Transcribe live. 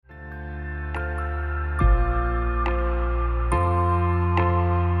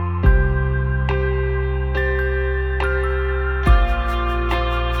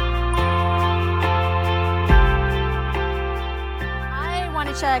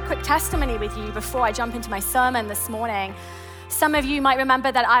a quick testimony with you before I jump into my sermon this morning. Some of you might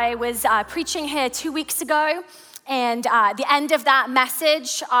remember that I was preaching here 2 weeks ago, and at the end of that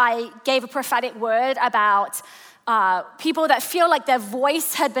message, I gave a prophetic word about people that feel like their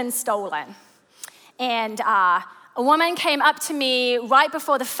voice had been stolen. And a woman came up to me right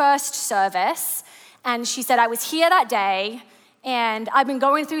before the first service, and she said, I was here that day, and I've been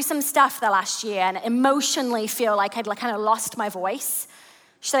going through some stuff the last year and emotionally feel like I'd kind of lost my voice.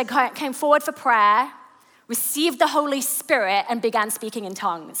 She said, I came forward for prayer, received the Holy Spirit, and began speaking in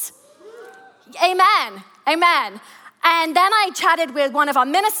tongues. Amen, amen. And then I chatted with one of our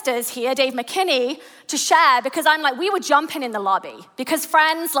ministers here, Dave McKinney, to share, because I'm like, we were jumping in the lobby. Because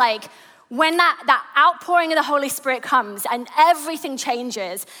friends, like, when that outpouring of the Holy Spirit comes and everything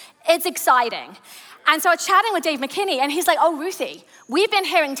changes, it's exciting. And so I was chatting with Dave McKinney, and he's like, oh, Ruthie, we've been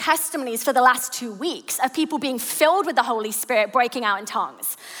hearing testimonies for the last 2 weeks of people being filled with the Holy Spirit, breaking out in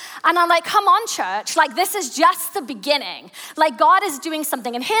tongues. And I'm like, come on, church, like this is just the beginning. Like God is doing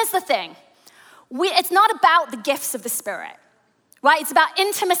something. And here's the thing, it's not about the gifts of the Spirit, right? It's about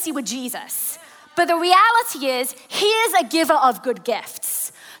intimacy with Jesus. But the reality is, he is a giver of good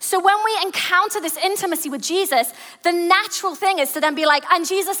gifts. So when we encounter this intimacy with Jesus, the natural thing is to then be like, and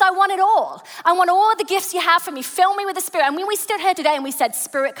Jesus, I want it all. I want all the gifts you have for me. Fill me with the Spirit. And when we stood here today and we said,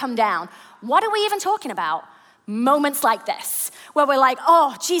 Spirit, come down, what are we even talking about? Moments like this, where we're like,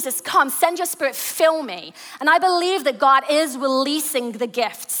 oh, Jesus, come, send your Spirit, fill me. And I believe that God is releasing the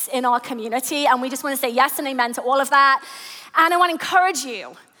gifts in our community. And we just want to say yes and amen to all of that. And I want to encourage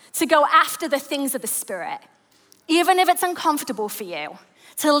you to go after the things of the Spirit, even if it's uncomfortable for you.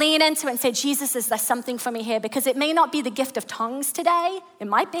 To lean into it and say, Jesus, is there something for me here? Because it may not be the gift of tongues today. It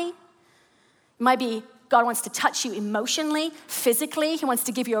might be. It might be God wants to touch you emotionally, physically. He wants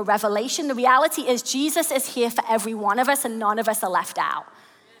to give you a revelation. The reality is Jesus is here for every one of us, and none of us are left out.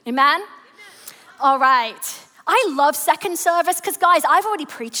 Amen? All right. I love second service because, guys, I've already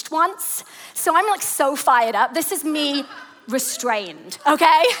preached once. So I'm like so fired up. This is me restrained,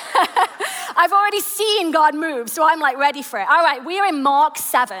 okay? I've already seen God move, so I'm like ready for it. All right, we are in Mark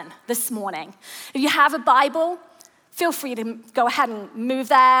 7 this morning. If you have a Bible, feel free to go ahead and move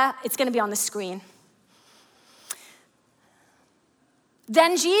there. It's going to be on the screen.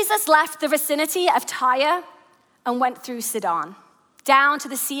 Then Jesus left the vicinity of Tyre and went through Sidon, down to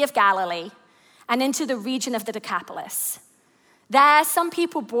the Sea of Galilee and into the region of the Decapolis. There, some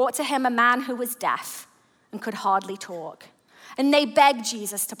people brought to him a man who was deaf and could hardly talk. And they begged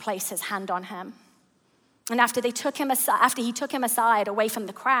Jesus to place his hand on him. And after he took him aside away from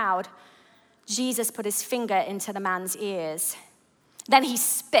the crowd, Jesus put his finger into the man's ears. Then he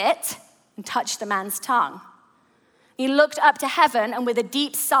spit and touched the man's tongue. He looked up to heaven and with a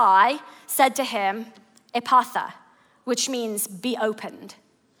deep sigh said to him, Ephphatha, which means be opened.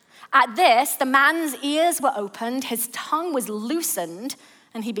 At this, the man's ears were opened, his tongue was loosened,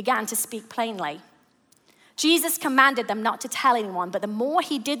 and he began to speak plainly. Jesus commanded them not to tell anyone, but the more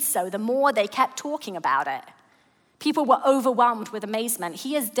he did so, the more they kept talking about it. People were overwhelmed with amazement.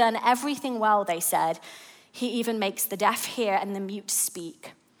 He has done everything well, they said. He even makes the deaf hear and the mute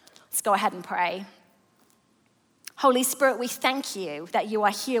speak. Let's go ahead and pray. Holy Spirit, we thank you that you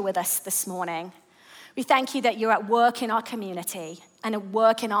are here with us this morning. We thank you that you're at work in our community and at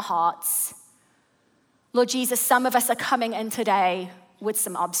work in our hearts. Lord Jesus, some of us are coming in today with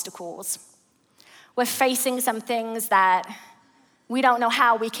some obstacles. We're facing some things that we don't know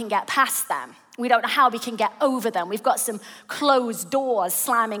how we can get past them. We don't know how we can get over them. We've got some closed doors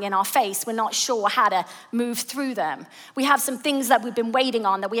slamming in our face. We're not sure how to move through them. We have some things that we've been waiting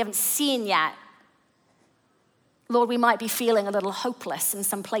on that we haven't seen yet. Lord, we might be feeling a little hopeless in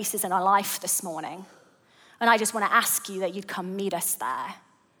some places in our life this morning. And I just want to ask you that you'd come meet us there.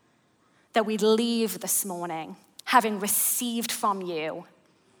 That we'd leave this morning having received from you,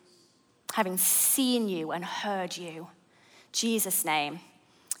 having seen you and heard you. In Jesus' name,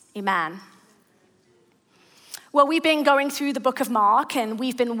 amen. Well, we've been going through the book of Mark and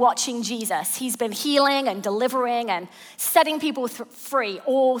we've been watching Jesus. He's been healing and delivering and setting people free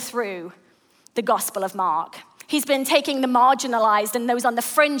all through the Gospel of Mark. He's been taking the marginalized and those on the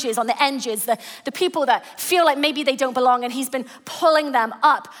fringes, on the edges, the people that feel like maybe they don't belong, and he's been pulling them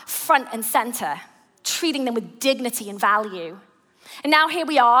up front and center, treating them with dignity and value. And now here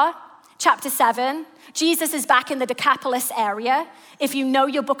we are, chapter 7. Jesus is back in the Decapolis area. If you know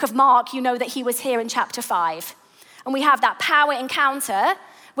your book of Mark, you know that he was here in chapter 5. And we have that power encounter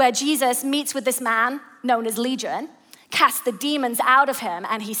where Jesus meets with this man known as Legion, casts the demons out of him,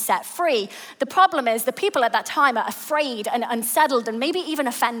 and he's set free. The problem is the people at that time are afraid and unsettled and maybe even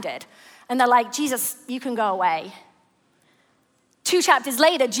offended. And they're like, Jesus, you can go away. 2 chapters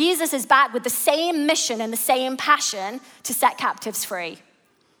later, Jesus is back with the same mission and the same passion to set captives free.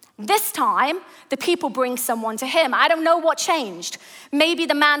 This time, the people bring someone to him. I don't know what changed. Maybe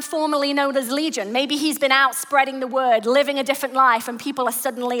the man formerly known as Legion, maybe he's been out spreading the word, living a different life, and people are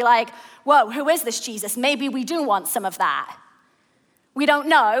suddenly like, whoa, who is this Jesus? Maybe we do want some of that. We don't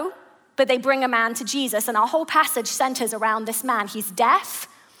know, but they bring a man to Jesus, and our whole passage centers around this man. He's deaf,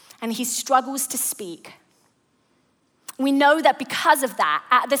 and he struggles to speak. We know that because of that,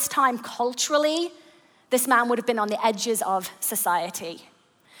 at this time culturally, this man would have been on the edges of society.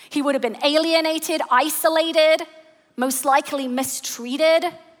 He would have been alienated, isolated, most likely mistreated.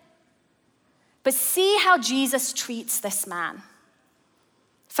 But see how Jesus treats this man.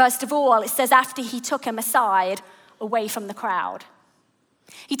 First of all, it says after he took him aside, away from the crowd.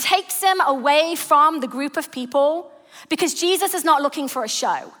 He takes him away from the group of people because Jesus is not looking for a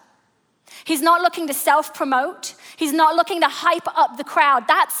show. He's not looking to self-promote. He's not looking to hype up the crowd.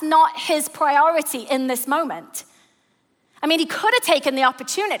 That's not his priority in this moment. I mean, he could have taken the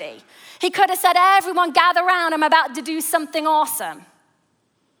opportunity. He could have said, everyone gather around, I'm about to do something awesome.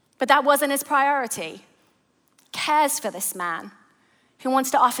 But that wasn't his priority. He cares for this man who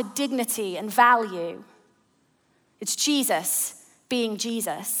wants to offer dignity and value. It's Jesus being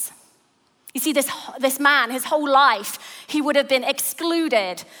Jesus. You see, this man, his whole life, he would have been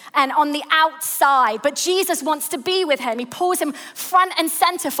excluded and on the outside, but Jesus wants to be with him. He pulls him front and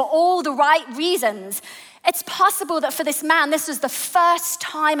center for all the right reasons. It's possible that for this man, this was the first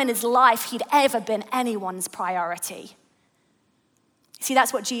time in his life he'd ever been anyone's priority. See,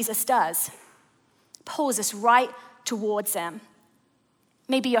 that's what Jesus does. Pulls us right towards him.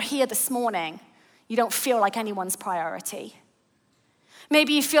 Maybe you're here this morning, you don't feel like anyone's priority.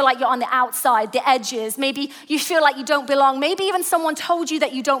 Maybe you feel like you're on the outside, the edges. Maybe you feel like you don't belong. Maybe even someone told you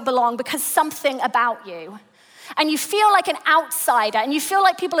that you don't belong because something about you. And you feel like an outsider, and you feel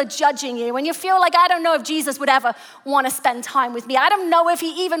like people are judging you, and you feel like, I don't know if Jesus would ever want to spend time with me. I don't know if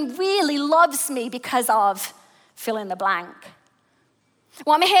he even really loves me because of fill in the blank.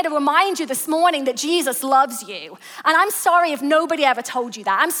 Well, I'm here to remind you this morning that Jesus loves you. And I'm sorry if nobody ever told you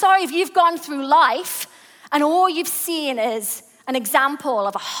that. I'm sorry if you've gone through life and all you've seen is an example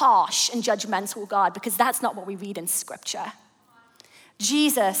of a harsh and judgmental God, because that's not what we read in Scripture.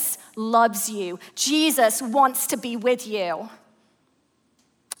 Jesus loves you. Jesus wants to be with you.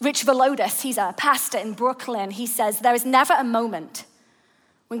 Rich Villodas, he's a pastor in Brooklyn. He says, there is never a moment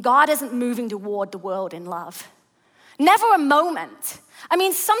when God isn't moving toward the world in love. Never a moment. I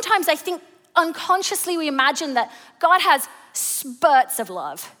mean, sometimes I think unconsciously we imagine that God has spurts of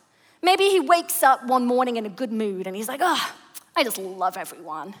love. Maybe he wakes up one morning in a good mood and he's like, oh, I just love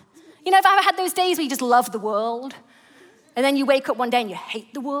everyone. You know, have I ever had those days where you just love the world? And then you wake up one day and you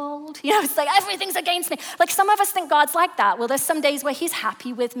hate the world. You know, it's like everything's against me. Like some of us think God's like that. Well, there's some days where he's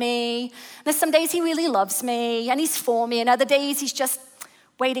happy with me. There's some days he really loves me and he's for me. And other days he's just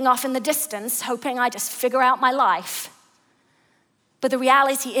waiting off in the distance, hoping I just figure out my life. But the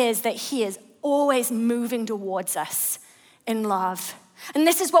reality is that he is always moving towards us in love. And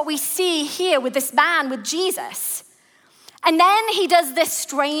this is what we see here with this man, with Jesus. And then he does this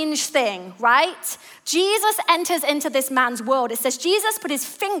strange thing, right? Jesus enters into this man's world. It says Jesus put his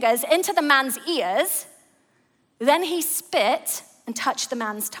fingers into the man's ears, then he spit and touched the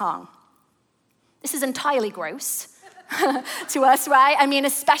man's tongue. This is entirely gross to us, right? I mean,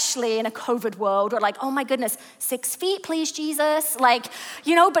 especially in a COVID world, we're like, oh my goodness, 6 feet, please, Jesus. Like,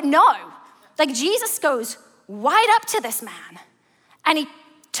 you know, but no. Like Jesus goes right up to this man and he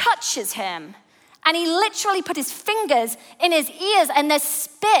touches him. And he literally put his fingers in his ears and there's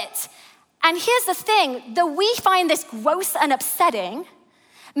spit. And here's the thing, though we find this gross and upsetting,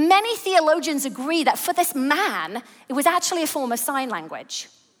 many theologians agree that for this man, it was actually a form of sign language.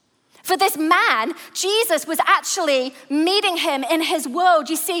 For this man, Jesus was actually meeting him in his world.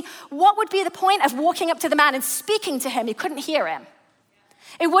 You see, what would be the point of walking up to the man and speaking to him? You couldn't hear him.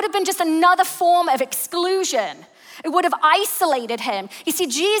 It would have been just another form of exclusion. It would have isolated him. You see,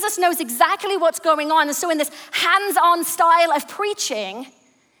 Jesus knows exactly what's going on. And so in this hands-on style of preaching,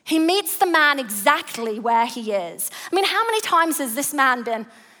 he meets the man exactly where he is. I mean, how many times has this man been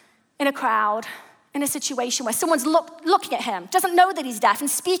in a crowd, in a situation where someone's looking at him, doesn't know that he's deaf and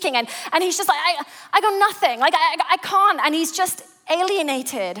speaking, and he's just like, I got nothing, like I can't, and he's just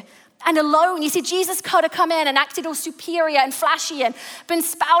alienated and alone. You see, Jesus could have come in and acted all superior and flashy and been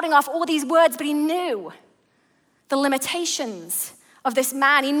spouting off all these words, but he knew the limitations of this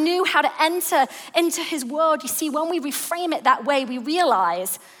man. He knew how to enter into his world. You see, when we reframe it that way, we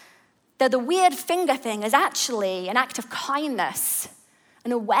realize that the weird finger thing is actually an act of kindness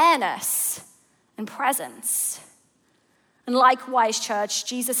and awareness and presence. And likewise, church,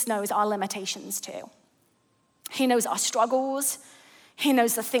 Jesus knows our limitations too. He knows our struggles. He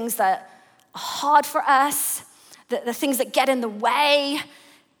knows the things that are hard for us, the things that get in the way.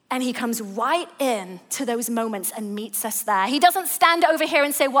 And he comes right in to those moments and meets us there. He doesn't stand over here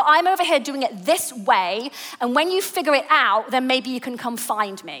and say, well, I'm over here doing it this way, and when you figure it out, then maybe you can come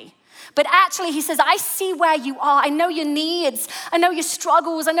find me. But actually, he says, I see where you are. I know your needs. I know your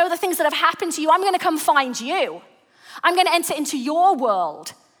struggles. I know the things that have happened to you. I'm going to come find you. I'm going to enter into your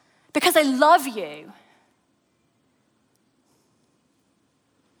world because I love you.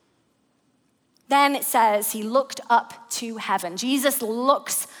 Then it says he looked up to heaven. Jesus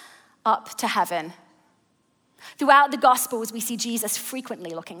looks up to heaven. Throughout the Gospels, we see Jesus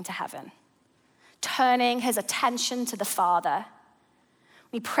frequently looking to heaven, turning his attention to the Father.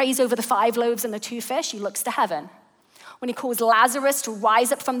 When he prays over the 5 loaves and the 2 fish, he looks to heaven. When he calls Lazarus to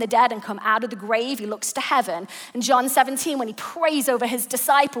rise up from the dead and come out of the grave, he looks to heaven. In John 17, when he prays over his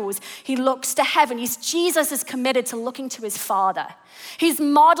disciples, he looks to heaven. Jesus is committed to looking to his Father. He's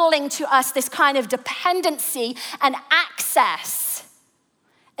modeling to us this kind of dependency and access.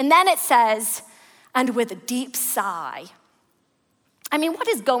 And then it says, and with a deep sigh. I mean, what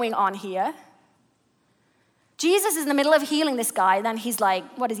is going on here? Jesus is in the middle of healing this guy, and then he's like,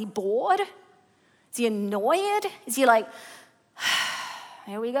 what, is he bored? Is he annoyed? Is he like,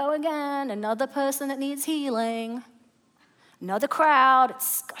 here we go again, another person that needs healing, another crowd,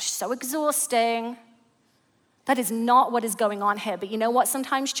 it's so exhausting. That is not what is going on here. But you know what,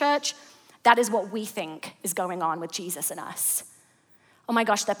 sometimes, church? That is what we think is going on with Jesus and us. Oh my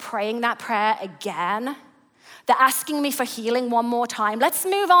gosh, they're praying that prayer again. They're asking me for healing one more time. Let's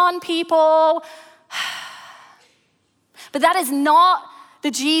move on, people. But that is not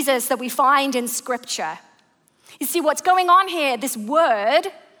the Jesus that we find in Scripture. You see, what's going on here, this word,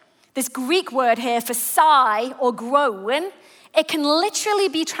 this Greek word here for sigh or groan, it can literally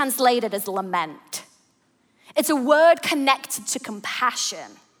be translated as lament. It's a word connected to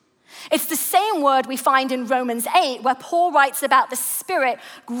compassion. It's the same word we find in Romans 8, where Paul writes about the Spirit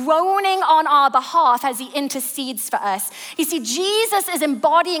groaning on our behalf as he intercedes for us. You see, Jesus is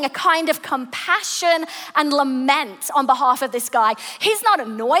embodying a kind of compassion and lament on behalf of this guy. He's not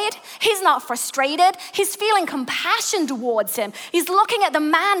annoyed. He's not frustrated. He's feeling compassion towards him. He's looking at the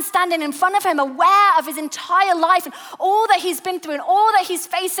man standing in front of him, aware of his entire life and all that he's been through and all that he's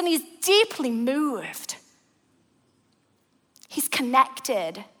faced, and he's deeply moved. He's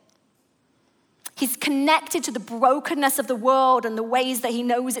connected. He's connected to the brokenness of the world and the ways that he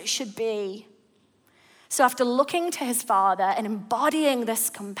knows it should be. So after looking to his Father and embodying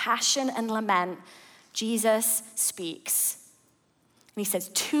this compassion and lament, Jesus speaks. And he says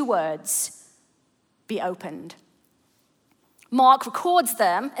 2 words, be opened. Mark records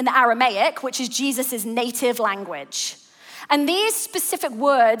them in the Aramaic, which is Jesus' native language. And these specific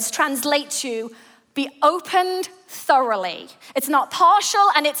words translate to be opened thoroughly. It's not partial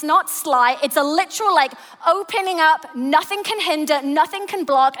and it's not slight. It's a literal opening up. Nothing can hinder, nothing can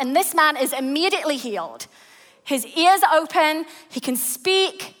block. And this man is immediately healed. His ears are open. He can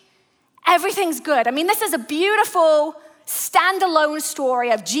speak. Everything's good. I mean, this is a beautiful standalone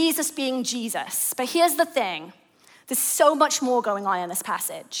story of Jesus being Jesus. But here's the thing. There's so much more going on in this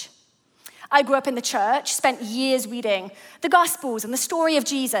passage. I grew up in the church, spent years reading the Gospels and the story of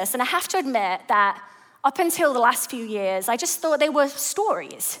Jesus, and I have to admit that up until the last few years, I just thought they were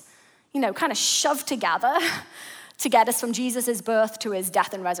stories, kind of shoved together to get us from Jesus' birth to his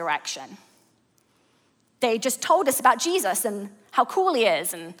death and resurrection. They just told us about Jesus and how cool he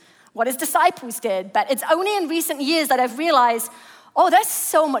is and what his disciples did, but it's only in recent years that I've realized, there's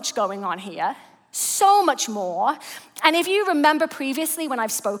so much going on here. So much more. And if you remember previously when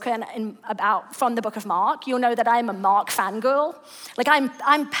I've spoken from the book of Mark, you'll know that I'm a Mark fangirl.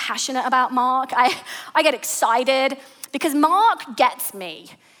 I'm passionate about Mark. I get excited because Mark gets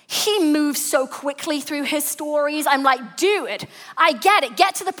me. He moves so quickly through his stories. I'm like, dude, I get it.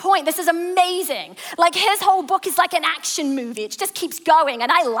 Get to the point. This is amazing. His whole book is like an action movie. It just keeps going, and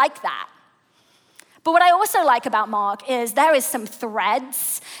I like that. But what I also like about Mark is there is some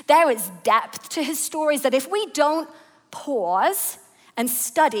threads, there is depth to his stories that if we don't pause and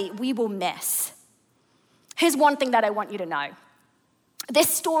study, we will miss. Here's one thing that I want you to know. This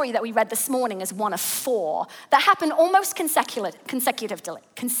story that we read this morning is one of 4 that happened almost consecutively.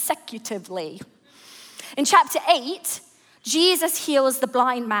 In chapter 8, Jesus heals the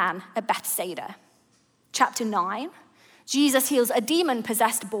blind man at Bethsaida. Chapter 9, Jesus heals a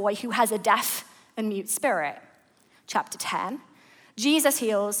demon-possessed boy who has a deaf and mute spirit. Chapter 10, Jesus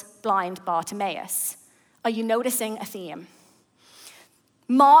heals blind Bartimaeus. Are you noticing a theme?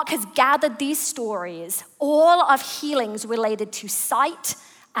 Mark has gathered these stories, all of healings related to sight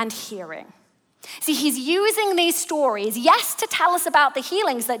and hearing. See, he's using these stories, yes, to tell us about the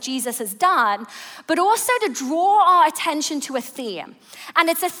healings that Jesus has done, but also to draw our attention to a theme. And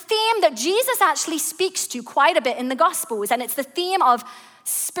it's a theme that Jesus actually speaks to quite a bit in the Gospels, and it's the theme of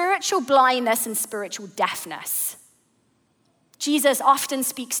spiritual blindness and spiritual deafness. Jesus often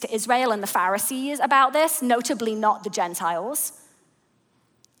speaks to Israel and the Pharisees about this, notably not the Gentiles.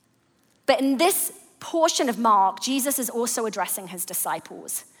 But in this portion of Mark, Jesus is also addressing his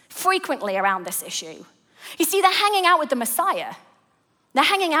disciples frequently around this issue. You see, they're hanging out with the Messiah. They're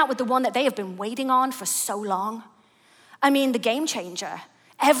hanging out with the one that they have been waiting on for so long. I mean, the game changer.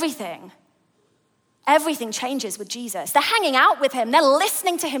 Everything changes with Jesus. They're hanging out with him. They're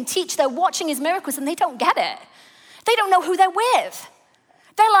listening to him teach. They're watching his miracles, and they don't get it. They don't know who they're with.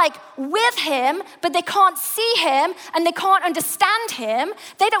 They're like with him, but they can't see him, and they can't understand him.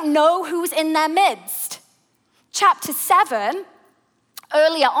 They don't know who's in their midst. Chapter 7,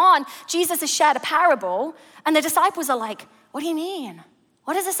 earlier on, Jesus has shared a parable, and the disciples are like, what do you mean?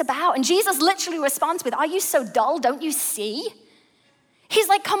 What is this about? And Jesus literally responds with, are you so dull? Don't you see? He's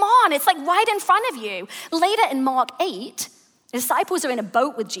like, come on, it's like right in front of you. Later in Mark 8, the disciples are in a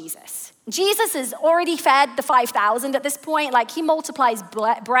boat with Jesus. Jesus has already fed the 5,000 at this point. Like, he multiplies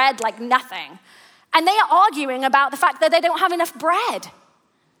bread like nothing. And they are arguing about the fact that they don't have enough bread.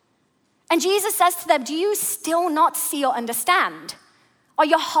 And Jesus says to them, do you still not see or understand? Are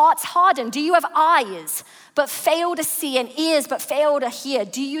your hearts hardened? Do you have eyes but fail to see and ears but fail to hear?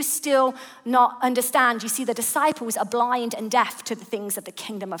 Do you still not understand? You see, the disciples are blind and deaf to the things of the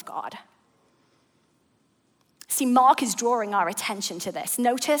kingdom of God. See, Mark is drawing our attention to this.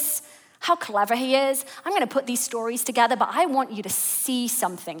 Notice how clever he is. I'm going to put these stories together, but I want you to see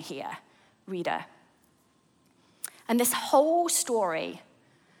something here, reader. And this whole story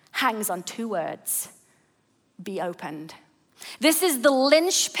hangs on two words: be opened. This is the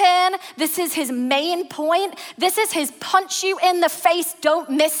linchpin. This is his main point. This is his punch you in the face, don't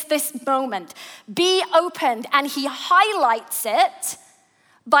miss this moment. Be opened. And he highlights it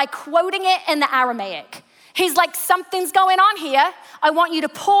by quoting it in the Aramaic. He's like, something's going on here. I want you to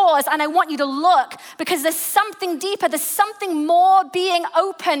pause and I want you to look, because there's something deeper. There's something more being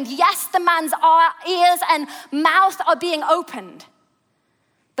opened. Yes, the man's ears and mouth are being opened,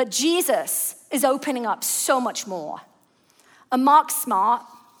 but Jesus is opening up so much more. And Mark Smart,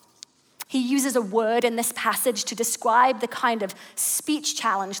 he uses a word in this passage to describe the kind of speech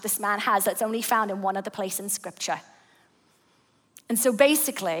challenge this man has that's only found in one other place in Scripture. And so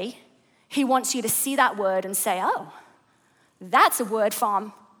basically, he wants you to see that word and say, oh, that's a word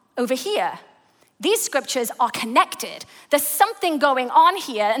from over here. These scriptures are connected. There's something going on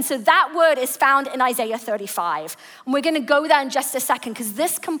here. And so that word is found in Isaiah 35. And we're going to go there in just a second, because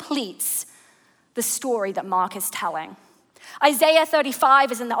this completes the story that Mark is telling. Isaiah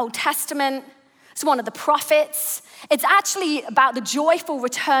 35 is in the Old Testament. It's one of the prophets. It's actually about the joyful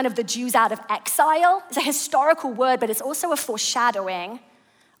return of the Jews out of exile. It's a historical word, but it's also a foreshadowing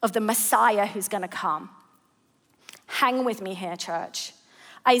of the Messiah who's going to come. Hang with me here, church.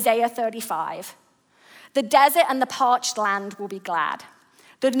 Isaiah 35. The desert and the parched land will be glad.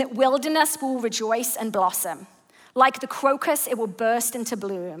 The wilderness will rejoice and blossom. Like the crocus, it will burst into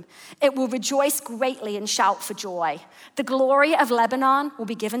bloom. It will rejoice greatly and shout for joy. The glory of Lebanon will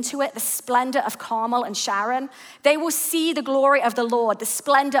be given to it, the splendor of Carmel and Sharon. They will see the glory of the Lord, the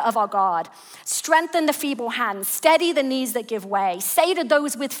splendor of our God. Strengthen the feeble hands, steady the knees that give way. Say to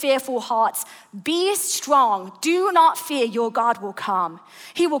those with fearful hearts, be strong, do not fear, your God will come.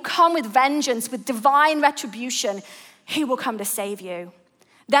 He will come with vengeance, with divine retribution. He will come to save you.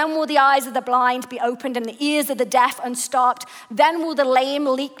 Then will the eyes of the blind be opened and the ears of the deaf unstopped. Then will the lame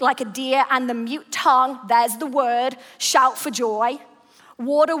leap like a deer and the mute tongue, there's the word, shout for joy.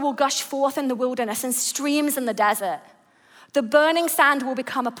 Water will gush forth in the wilderness and streams in the desert. The burning sand will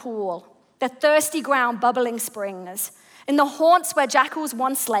become a pool, the thirsty ground bubbling springs. In the haunts where jackals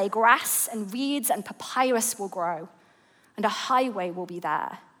once lay, grass and reeds and papyrus will grow, and a highway will be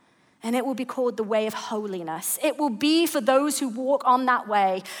there. And it will be called the way of holiness. It will be for those who walk on that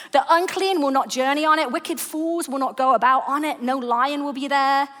way. The unclean will not journey on it. Wicked fools will not go about on it. No lion will be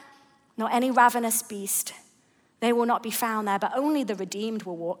there, nor any ravenous beast. They will not be found there, but only the redeemed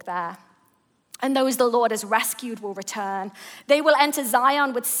will walk there. And those the Lord has rescued will return. They will enter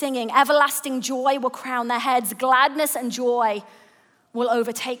Zion with singing. Everlasting joy will crown their heads. Gladness and joy will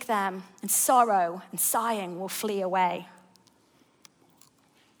overtake them, and sorrow and sighing will flee away.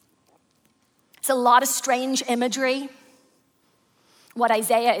 It's a lot of strange imagery. What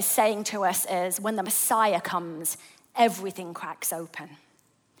Isaiah is saying to us is when the Messiah comes, everything cracks open.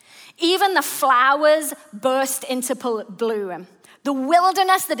 Even the flowers burst into bloom. The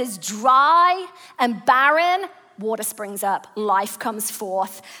wilderness that is dry and barren, water springs up, life comes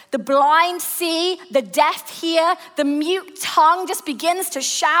forth. The blind see, the deaf hear, the mute tongue just begins to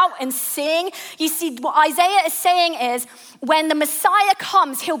shout and sing. You see, what Isaiah is saying is, when the Messiah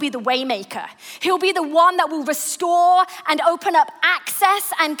comes, he'll be the waymaker. He'll be the one that will restore and open up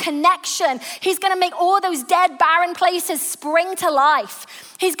access and connection. He's gonna make all those dead, barren places spring to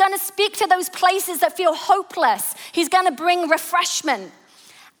life. He's gonna speak to those places that feel hopeless. He's gonna bring refreshment.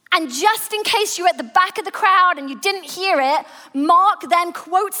 And just in case you're at the back of the crowd and you didn't hear it, Mark then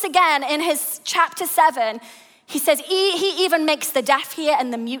quotes again in his chapter 7. He says, he even makes the deaf hear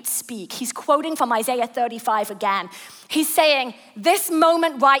and the mute speak. He's quoting from Isaiah 35 again. He's saying, this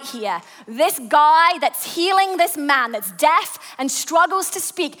moment right here, this guy that's healing this man that's deaf and struggles to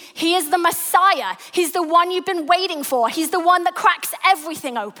speak, he is the Messiah. He's the one you've been waiting for. He's the one that cracks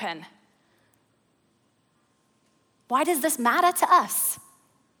everything open. Why does this matter to us?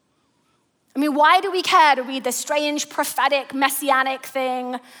 I mean, why do we care to read this strange prophetic messianic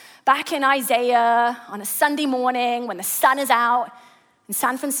thing back in Isaiah on a Sunday morning when the sun is out in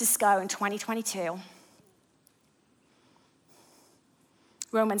San Francisco in 2022?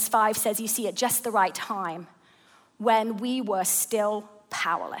 Romans 5 says, you see, at just the right time, when we were still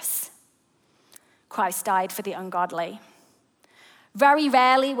powerless, Christ died for the ungodly. Very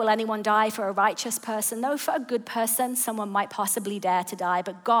rarely will anyone die for a righteous person, though for a good person, someone might possibly dare to die,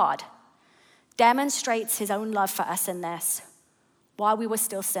 but God demonstrates his own love for us in this. While we were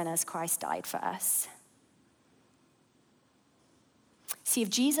still sinners, Christ died for us. See, if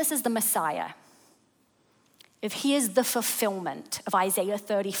Jesus is the Messiah, if he is the fulfillment of Isaiah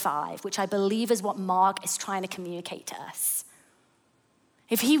 35, which I believe is what Mark is trying to communicate to us,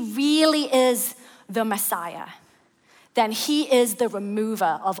 if he really is the Messiah, then he is the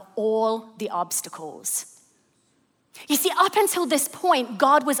remover of all the obstacles. You see, up until this point,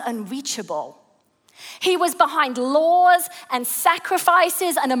 God was unreachable. He was behind laws and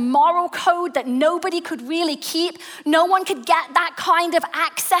sacrifices and a moral code that nobody could really keep. No one could get that kind of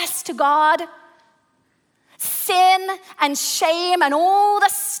access to God. Sin and shame and all the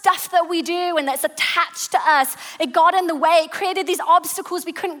stuff that we do and that's attached to us, it got in the way. It created these obstacles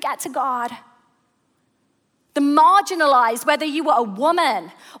we couldn't get to God. The marginalized, whether you were a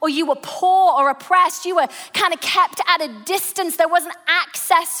woman or you were poor or oppressed, you were kind of kept at a distance. There wasn't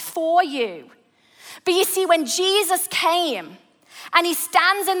access for you. But you see, when Jesus came and he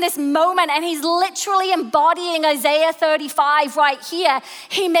stands in this moment and he's literally embodying Isaiah 35 right here,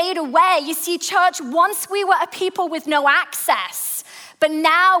 he made a way. You see, church, once we were a people with no access, but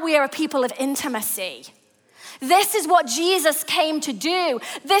now we are a people of intimacy. This is what Jesus came to do.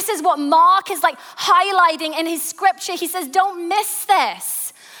 This is what Mark is like highlighting in his scripture. He says, don't miss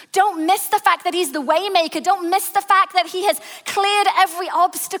this. Don't miss the fact that he's the waymaker. Don't miss the fact that he has cleared every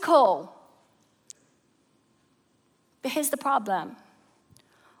obstacle. But here's the problem.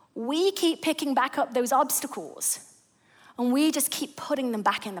 We keep picking back up those obstacles and we just keep putting them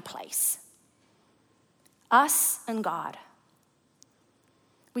back into place. Us and God.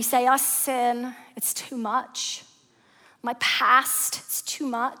 We say our sin, it's too much. My past, it's too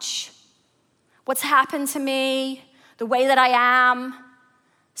much. What's happened to me, the way that I am,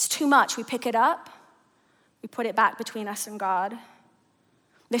 it's too much. We pick it up, we put it back between us and God.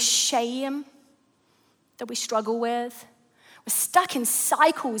 The shame that we struggle with, we're stuck in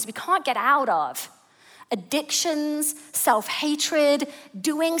cycles we can't get out of. Addictions, self-hatred,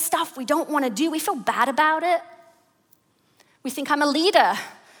 doing stuff we don't want to do. We feel bad about it. We think I'm a leader.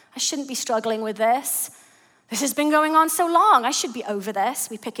 I shouldn't be struggling with this. This has been going on so long. I should be over this.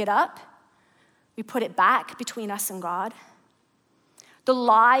 We pick it up. We put it back between us and God. The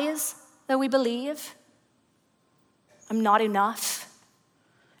lies that we believe. I'm not enough.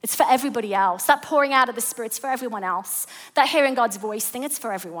 It's for everybody else. That pouring out of the Spirit's for everyone else. That hearing God's voice thing, it's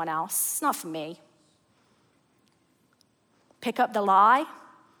for everyone else. It's not for me. Pick up the lie.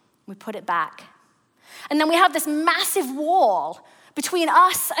 We put it back. And then we have this massive wall between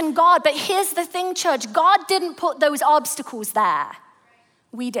us and God. But here's the thing, church. God didn't put those obstacles there.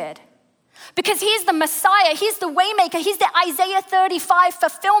 We did. Because he's the Messiah. He's the waymaker. He's the Isaiah 35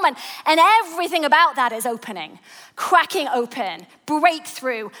 fulfillment. And everything about that is opening, cracking open,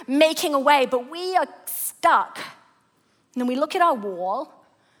 breakthrough, making a way. But we are stuck. And then we look at our wall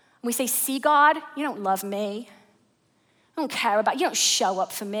and we say, see, God, you don't love me. I don't care about you. You don't show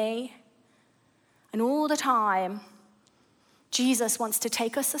up for me. And all the time, Jesus wants to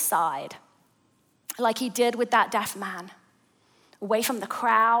take us aside, like he did with that deaf man, away from the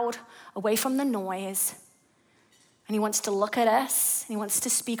crowd, away from the noise. And he wants to look at us, and he wants to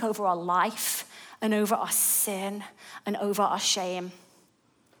speak over our life and over our sin and over our shame.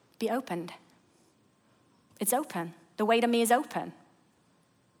 Be opened. It's open. The way to me is open.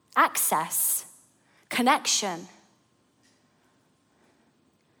 Access, connection.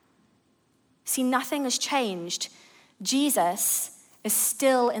 See, nothing has changed. Jesus is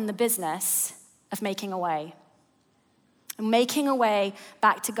still in the business of making a way. Making a way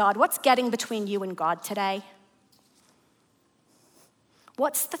back to God. What's getting between you and God today?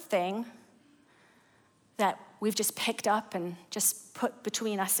 What's the thing that we've just picked up and just put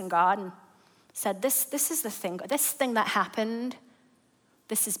between us and God and said, this is the thing, this thing that happened,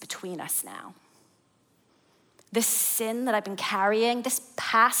 this is between us now. This sin that I've been carrying, this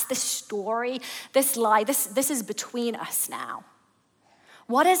past, this story, this lie, this is between us now.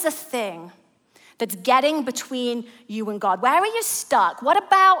 What is the thing that's getting between you and God? Where are you stuck? What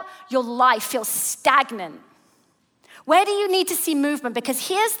about your life feels stagnant? Where do you need to see movement? Because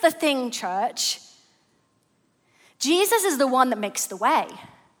here's the thing, church. Jesus is the one that makes the way.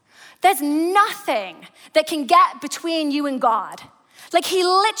 There's nothing that can get between you and God. Like, he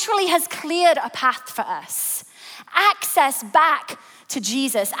literally has cleared a path for us. Access back to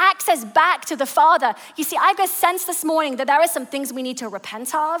Jesus, access back to the Father. You see, I got a sense this morning that there are some things we need to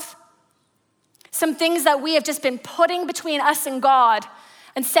repent of. Some things that we have just been putting between us and God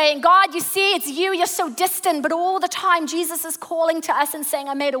and saying, God, you see, it's you, you're so distant, but all the time Jesus is calling to us and saying,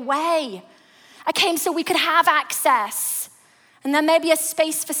 I made a way. I came so we could have access. And there may be a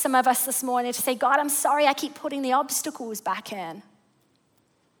space for some of us this morning to say, God, I'm sorry, I keep putting the obstacles back in.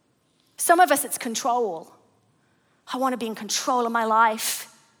 Some of us, it's control. I want to be in control of my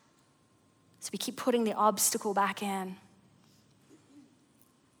life. So we keep putting the obstacle back in.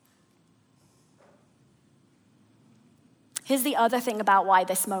 Here's the other thing about why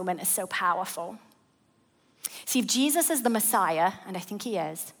this moment is so powerful. See, if Jesus is the Messiah, and I think he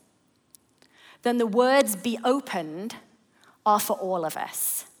is, then the words be opened are for all of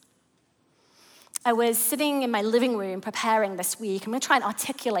us. I was sitting in my living room preparing this week. I'm going to try and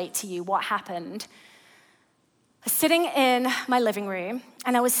articulate to you what happened. I was sitting in my living room,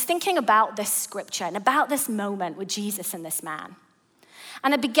 and I was thinking about this scripture and about this moment with Jesus and this man.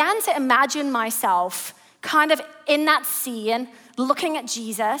 And I began to imagine myself kind of in that scene, looking at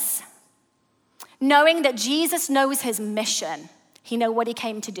Jesus, knowing that Jesus knows his mission. He knows what he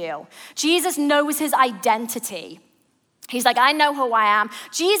came to do. Jesus knows his identity. He's like, I know who I am.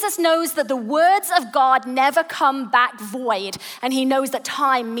 Jesus knows that the words of God never come back void, and he knows that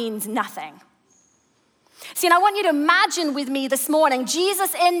time means nothing. See, and I want you to imagine with me this morning,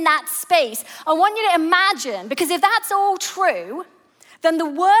 Jesus in that space. I want you to imagine, because if that's all true, then the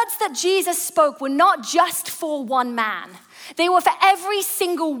words that Jesus spoke were not just for one man. They were for every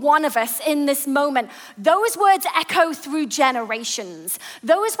single one of us in this moment. Those words echo through generations.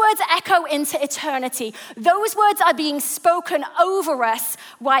 Those words echo into eternity. Those words are being spoken over us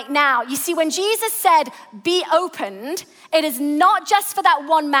right now. You see, when Jesus said, be opened, it is not just for that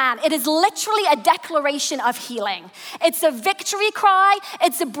one man. It is literally a declaration of healing. It's a victory cry.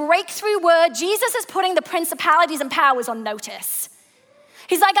 It's a breakthrough word. Jesus is putting the principalities and powers on notice.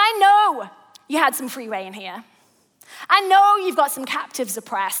 He's like, I know you had some free reign here. I know you've got some captives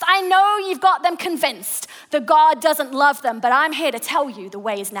oppressed. I know you've got them convinced that God doesn't love them, but I'm here to tell you the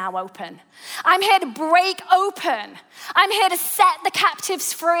way is now open. I'm here to break open. I'm here to set the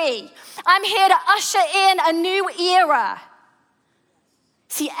captives free. I'm here to usher in a new era.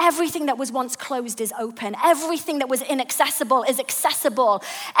 See, everything that was once closed is open. Everything that was inaccessible is accessible.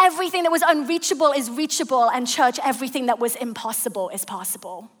 Everything that was unreachable is reachable. And church, everything that was impossible is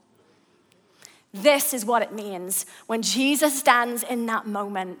possible. This is what it means when Jesus stands in that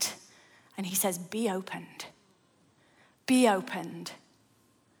moment and he says, be opened. Be opened.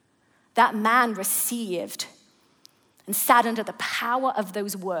 That man received and sat under the power of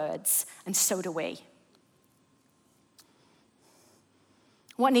those words, and so do we.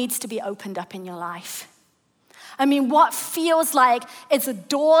 What needs to be opened up in your life? I mean, what feels like it's a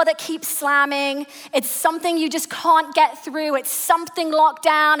door that keeps slamming. It's something you just can't get through. It's something locked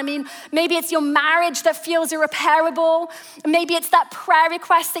down. I mean, maybe it's your marriage that feels irreparable. Maybe it's that prayer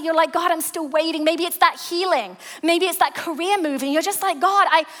request that you're like, God, I'm still waiting. Maybe it's that healing. Maybe it's that career move. And you're just like, God,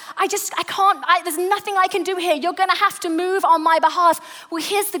 I can't, there's nothing I can do here. You're going to have to move on my behalf. Well,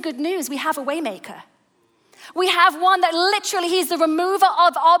 here's the good news. We have a way maker. We have one that literally, he's the remover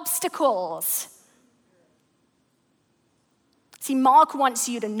of obstacles. See, Mark wants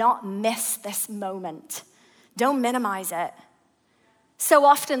you to not miss this moment. Don't minimize it. So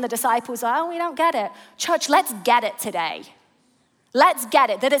often the disciples are, we don't get it. Church, let's get it today. Let's get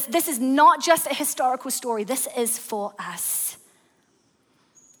it, that this is not just a historical story. This is for us.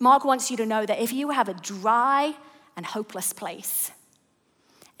 Mark wants you to know that if you have a dry and hopeless place,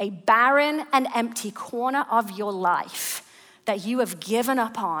 a barren and empty corner of your life that you have given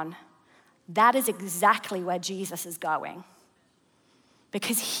up on, that is exactly where Jesus is going.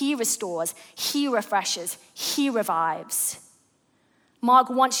 Because he restores, he refreshes, he revives. Mark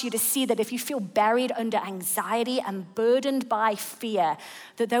wants you to see that if you feel buried under anxiety and burdened by fear,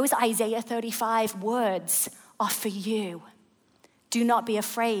 that those Isaiah 35 words are for you. Do not be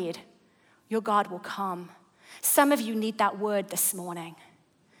afraid. Your God will come. Some of you need that word this morning.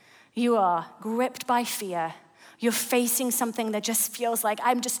 You are gripped by fear. You're facing something that just feels like,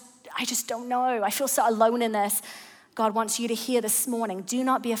 I just don't know. I feel so alone in this. God wants you to hear this morning, do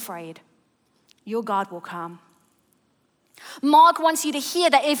not be afraid. Your God will come. Mark wants you to hear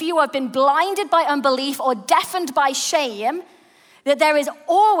that if you have been blinded by unbelief or deafened by shame, that there is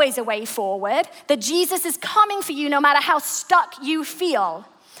always a way forward, that Jesus is coming for you no matter how stuck you feel.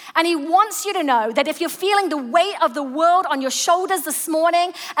 And he wants you to know that if you're feeling the weight of the world on your shoulders this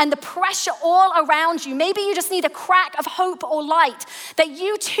morning and the pressure all around you, maybe you just need a crack of hope or light, that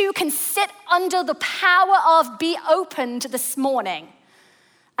you too can sit under the power of be opened this morning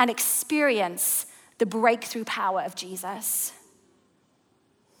and experience the breakthrough power of Jesus.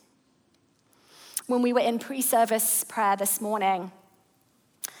 When we were in pre-service prayer this morning,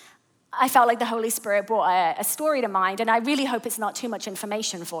 I felt like the Holy Spirit brought a story to mind, and I really hope it's not too much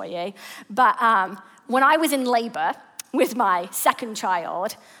information for you. But when I was in labor with my second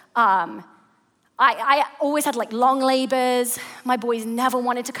child, I always had like long labors. My boys never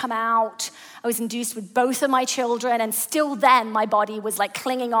wanted to come out. I was induced with both of my children, and still then my body was like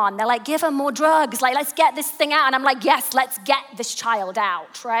clinging on. They're like, give her more drugs. Like, let's get this thing out. And I'm like, yes, let's get this child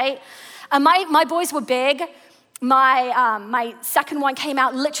out, right? And my boys were big. My second one came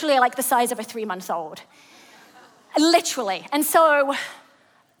out literally like the size of a 3-month-old. Literally. And so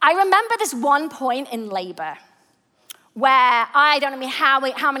I remember this one point in labor where I don't know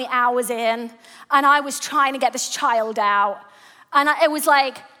how many hours in, and I was trying to get this child out. And it was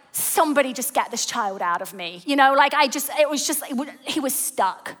like, somebody just get this child out of me. You know, like he was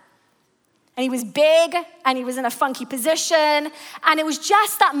stuck. And he was big, and he was in a funky position, and it was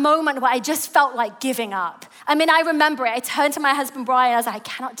just that moment where I just felt like giving up. I mean, I remember it. I turned to my husband, Brian, I was like, I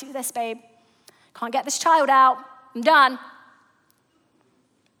cannot do this, babe. Can't get this child out. I'm done.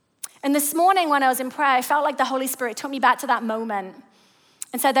 And this morning when I was in prayer, I felt like the Holy Spirit took me back to that moment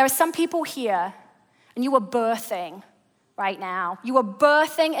and said, there are some people here, and you are birthing right now. You are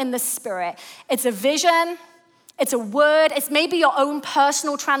birthing in the Spirit. It's a vision. It's a word. It's maybe your own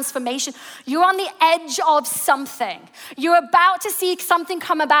personal transformation. You're on the edge of something. You're about to see something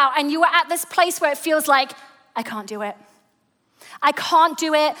come about, and you are at this place where it feels like, I can't do it. I can't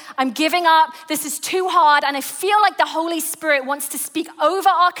do it. I'm giving up. This is too hard. And I feel like the Holy Spirit wants to speak over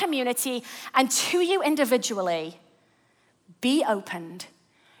our community and to you individually. Be opened.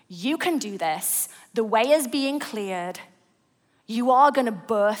 You can do this. The way is being cleared. You are going to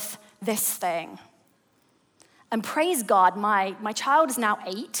birth this thing. And praise God, my child is now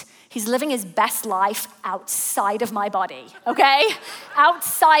 8. He's living his best life outside of my body, okay?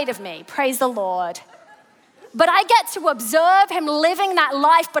 Outside of me, praise the Lord. But I get to observe him living that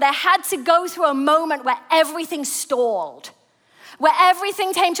life, but I had to go through a moment where everything stalled, where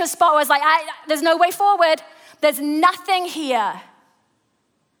everything came to a spot where I was like, there's no way forward. There's nothing here.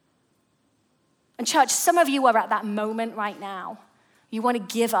 And church, some of you are at that moment right now. You want to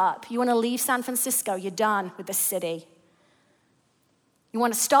give up. You want to leave San Francisco. You're done with the city. You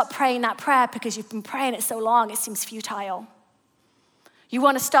want to stop praying that prayer because you've been praying it so long, it seems futile. You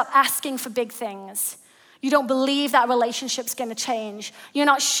want to stop asking for big things. You don't believe that relationship's going to change. You're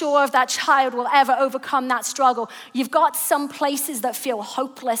not sure if that child will ever overcome that struggle. You've got some places that feel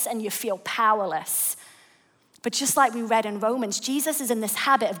hopeless and you feel powerless. But just like we read in Romans, Jesus is in this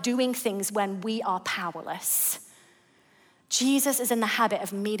habit of doing things when we are powerless. Jesus is in the habit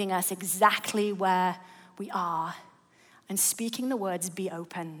of meeting us exactly where we are and speaking the words, be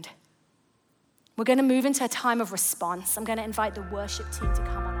opened. We're going to move into a time of response. I'm going to invite the worship team to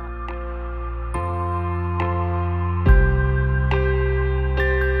come.